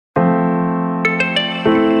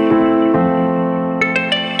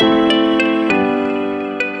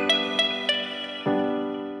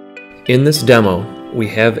In this demo, we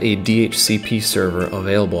have a DHCP server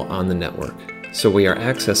available on the network, so we are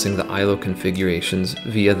accessing the iLO configurations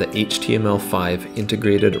via the HTML5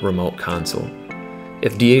 integrated remote console.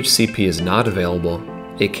 If DHCP is not available,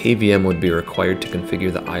 a KVM would be required to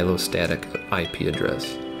configure the iLO static IP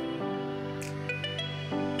address.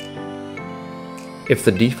 If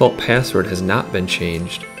the default password has not been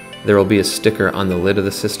changed, there will be a sticker on the lid of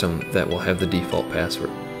the system that will have the default password.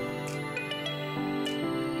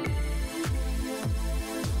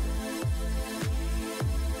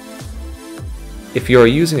 If you are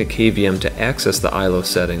using a KVM to access the iLO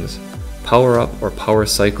settings, power up or power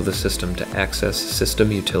cycle the system to access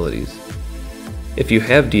system utilities. If you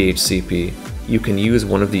have DHCP, you can use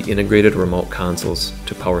one of the integrated remote consoles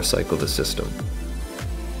to power cycle the system.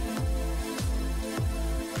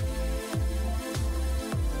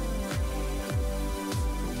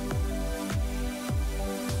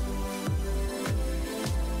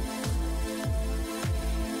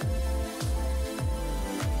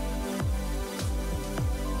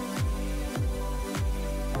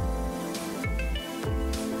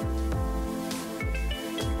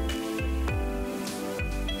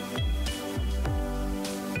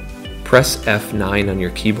 Press F9 on your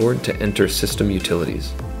keyboard to enter System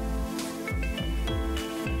Utilities.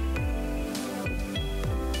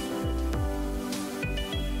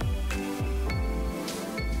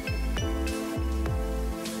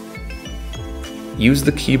 Use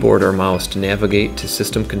the keyboard or mouse to navigate to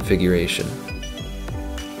System Configuration.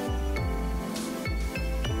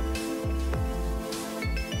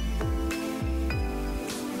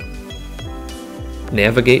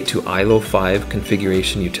 Navigate to iLO 5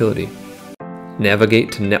 Configuration Utility.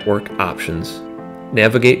 Navigate to Network Options.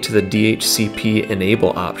 Navigate to the DHCP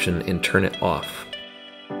Enable option and turn it off.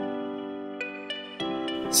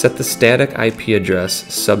 Set the static IP address,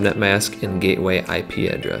 subnet mask, and gateway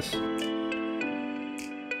IP address.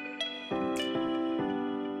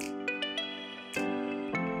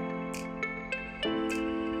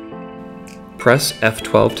 Press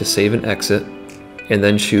F12 to save and exit, and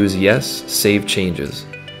then choose Yes, Save Changes.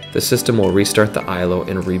 The system will restart the iLO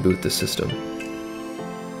and reboot the system.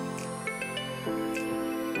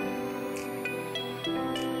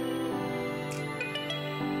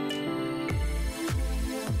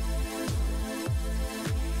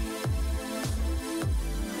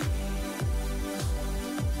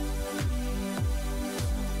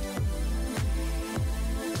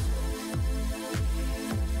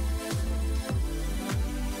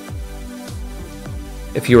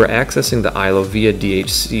 If you are accessing the iLO via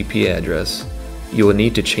DHCP address, you will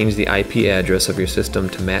need to change the IP address of your system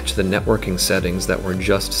to match the networking settings that were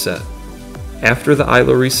just set. After the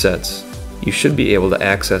iLO resets, you should be able to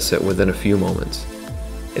access it within a few moments.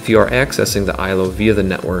 If you are accessing the iLO via the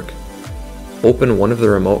network, open one of the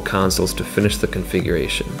remote consoles to finish the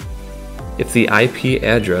configuration. If the IP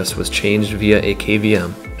address was changed via a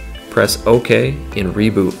KVM, press OK and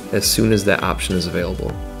reboot as soon as that option is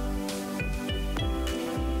available.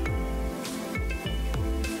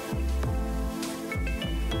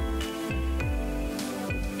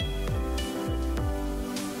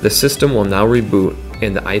 The system will now reboot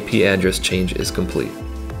and the IP address change is complete.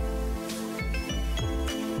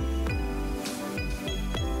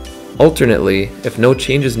 Alternately, if no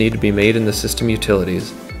changes need to be made in the system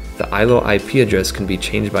utilities, the iLO IP address can be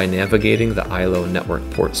changed by navigating the iLO network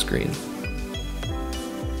port screen.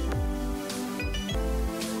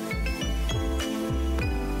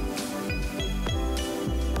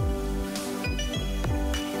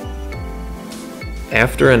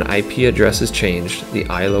 After an IP address is changed, the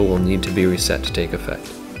iLO will need to be reset to take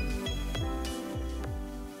effect.